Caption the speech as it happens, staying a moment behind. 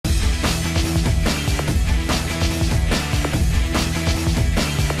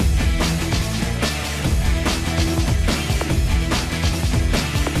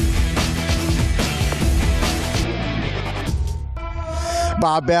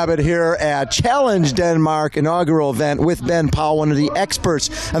Bob Babbitt here at Challenge Denmark inaugural event with Ben Powell, one of the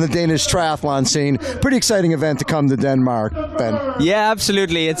experts on the Danish triathlon scene. Pretty exciting event to come to Denmark, Ben. Yeah,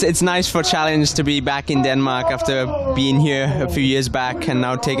 absolutely. It's nice for Challenge to be back in Denmark after being here a few years back and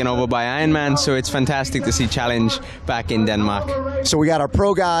now taken over by Ironman. So it's fantastic to see Challenge back in Denmark. So we got our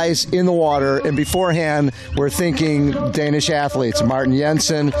pro guys in the water, and beforehand we're thinking Danish athletes, Martin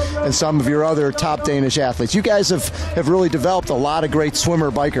Jensen and some of your other top Danish athletes. You guys have really developed a lot of great swimmer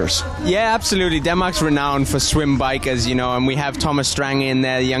bikers. Yeah, absolutely. Denmark's renowned for swim bikers, you know, and we have Thomas Strange in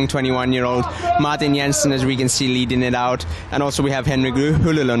there, the young 21-year-old, Martin Jensen, as we can see, leading it out, and also we have Henrik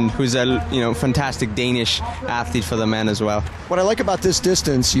Hulelund, who's a fantastic Danish athlete for the men as well. What I like about this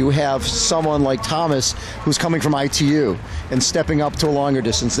distance, you have someone like Thomas who's coming from ITU and stepping up to a longer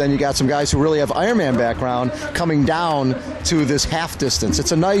distance. Then you got some guys who really have Ironman background coming down to this half distance.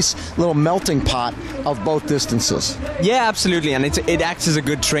 It's a nice little melting pot of both distances. Yeah, absolutely, and it acts as a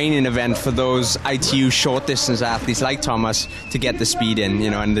good training event for those ITU short distance athletes like Thomas to get the speed in,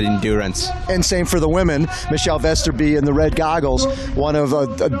 and the endurance. And same for the women. Michelle Vesterby in the red goggles, one of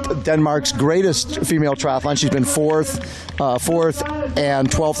Denmark's greatest female triathlons. She's been fourth and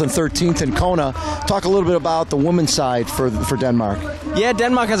 12th and 13th in Kona. Talk a little bit about the women's side for Denmark. Yeah,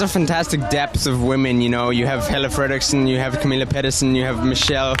 Denmark has a fantastic depth of women. You have Helle Fredriksen, you have Camilla Pedersen, you have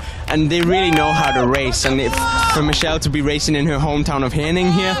Michelle, and they really know how to race. And for Michelle to be racing in her hometown of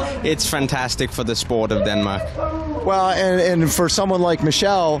Herning here, it's fantastic for the sport of Denmark. Well, and for someone like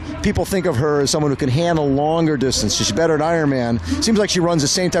Michelle, people think of her as someone who can handle longer distances. She's better at Ironman. Seems like she runs the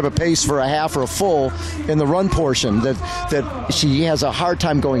same type of pace for a half or a full in the run portion, that she has a hard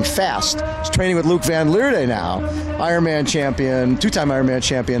time going fast. She's training with Luke van Lierde now, Ironman champion, two-time Ironman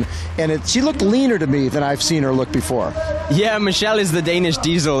champion, and she looked leaner to me than I've seen her look before. Yeah, Michelle is the Danish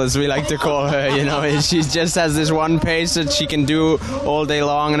diesel, as we like to call her. She just has this one pace that she can do all day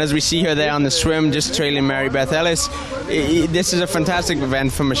long, and as we see her there on the swim, just trailing Mary Beth Ellis, this is a fantastic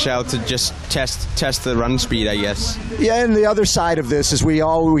event for Michelle to just test the run speed, I guess. Yeah, and the other side of this is we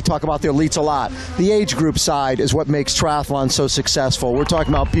talk about the elites a lot. The age group side is what makes triathlon so successful. We're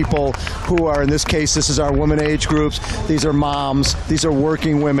talking about people who are, in this case, this is our women age groups. These are moms. These are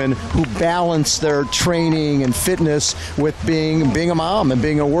working women who balance their training and fitness with being a mom and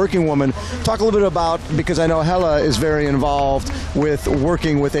being a working woman. Talk a little bit about, because I know Helle is very involved with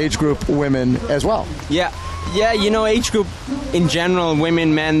working with age group women as well. Yeah, age group in general,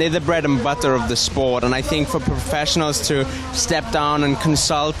 women, men, they're the bread and butter of the sport. And I think for professionals to step down and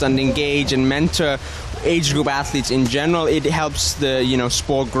consult and engage and mentor age group athletes in general, it helps the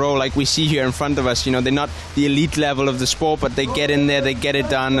sport grow. Like we see here in front of us, they're not the elite level of the sport, but they get in there, they get it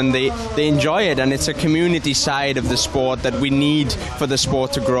done, and they enjoy it. And it's a community side of the sport that we need for the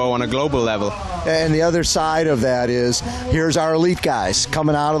sport to grow on a global level. And the other side of that is, here's our elite guys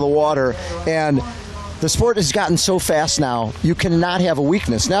coming out of the water, and the sport has gotten so fast now, you cannot have a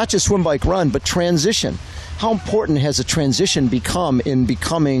weakness, not just swim, bike, run, but transition. How important has a transition become in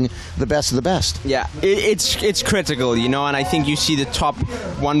becoming the best of the best? Yeah, it's critical, and I think you see the top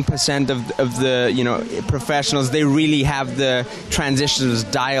 1% of the professionals. They really have the transitions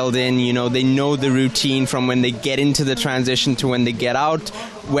dialed in. They know the routine from when they get into the transition to when they get out.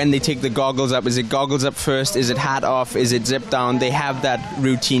 When they take the goggles up, is it goggles up first? Is it hat off? Is it zip down? They have that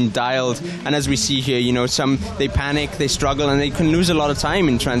routine dialed. And as we see here, some they panic, they struggle, and they can lose a lot of time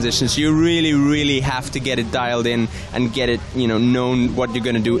in transitions. So you really, really have to get it dialed in and get it, known what you're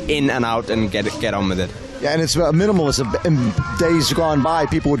going to do in and out and get on with it. Yeah, and it's minimalist. In days gone by,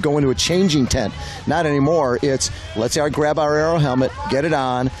 people would go into a changing tent. Not anymore. It's, let's grab our aero helmet, get it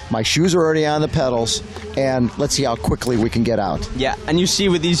on, my shoes are already on the pedals, and let's see how quickly we can get out. Yeah, and you see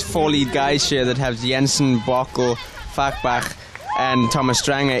with these four lead guys here that have Jensen, Bockel, Fachbach, and Thomas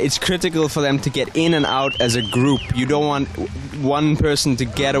Strange, it's critical for them to get in and out as a group. You don't want one person to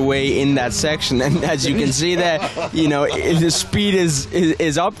get away in that section, and as you can see there, the speed is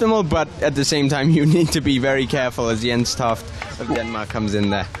optimal, but at the same time you need to be very careful as Jens Toft of Denmark comes in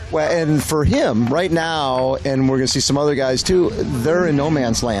there. Well, and for him right now, and we're going to see some other guys too, they're in no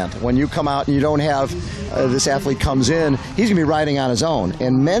man's land. When you come out and you don't have this athlete comes in, he's going to be riding on his own.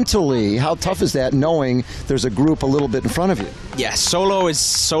 And mentally, how tough is that, knowing there's a group a little bit in front of you? Yeah, solo is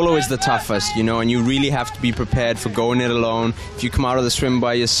the toughest, and you really have to be prepared for going it alone. If you come out of the swim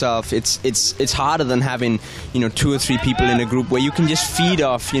by yourself, it's harder than having 2 or 3 people in a group where you can just feed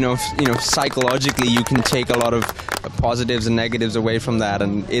off. Psychologically, you can take a lot of positives and negatives away from that,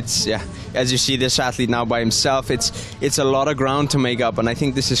 and it's as you see this athlete now by himself, it's a lot of ground to make up. And I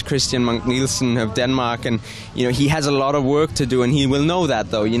think this is Christian Munk Nielsen of Denmark, and he has a lot of work to do, and he will know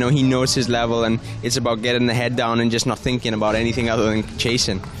that though. He knows his level, and it's about getting the head down and just not thinking about anything other than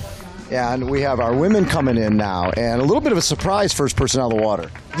chasing. And we have our women coming in now, and a little bit of a surprise first person out of the water.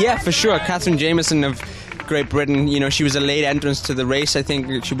 Yeah, for sure. Catherine Jameson of Great Britain, you know, she was a late entrance to the race. I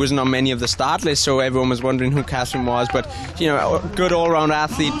think she wasn't on many of the start lists, so everyone was wondering who Catherine was. But, you know, a good all-round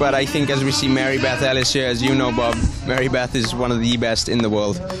athlete. But I think as we see Mary Beth Ellis here, as you know, Bob, Mary Beth is one of the best in the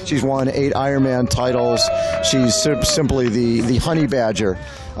world. She's won 8 Ironman titles. She's simply the honey badger.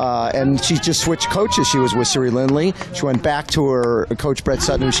 And she just switched coaches. She was with Siri Lindley. She went back to her coach Brett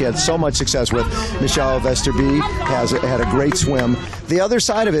Sutton, who she had so much success with. Michelle Vesterby had a great swim. The other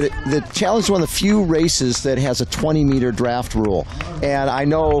side of it, the challenge is one of the few races that has a 20-meter draft rule. And I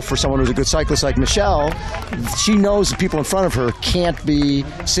know for someone who's a good cyclist like Michelle, she knows the people in front of her can't be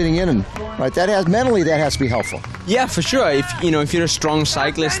sitting in. Right? Mentally, that has to be helpful. Yeah, for sure. If you're a strong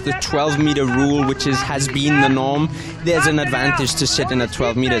cyclist, the 12-meter rule, which has been the norm, there's an advantage to sit in at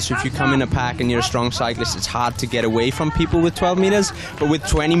 12 meters. So if you come in a pack and you're a strong cyclist, it's hard to get away from people with 12 meters. But with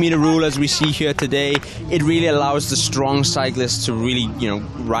 20-meter rule, as we see here today, it really allows the strong cyclists to really,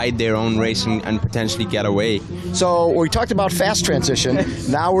 ride their own race and potentially get away. So we talked about fast transition.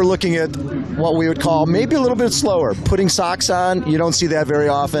 Now we're looking at what we would call maybe a little bit slower. Putting socks on, you don't see that very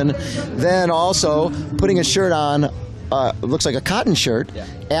often. Then also putting a shirt on, looks like a cotton shirt,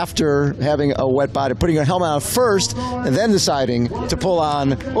 after having a wet body, putting your helmet on first, and then deciding to pull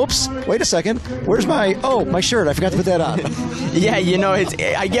on, oops, wait a second, where's my shirt, I forgot to put that on. Yeah,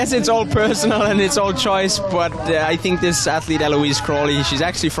 I guess it's all personal and it's all choice, but I think this athlete, Eloise Crawley, she's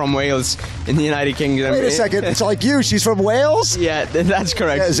actually from Wales in the United Kingdom. Wait a second, it's like you, she's from Wales? Yeah, that's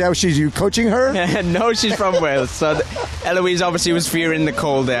correct. Yeah, is that you coaching her? No, she's from Wales. So Eloise obviously was fearing the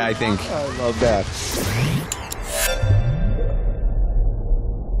cold there, I think. I love that.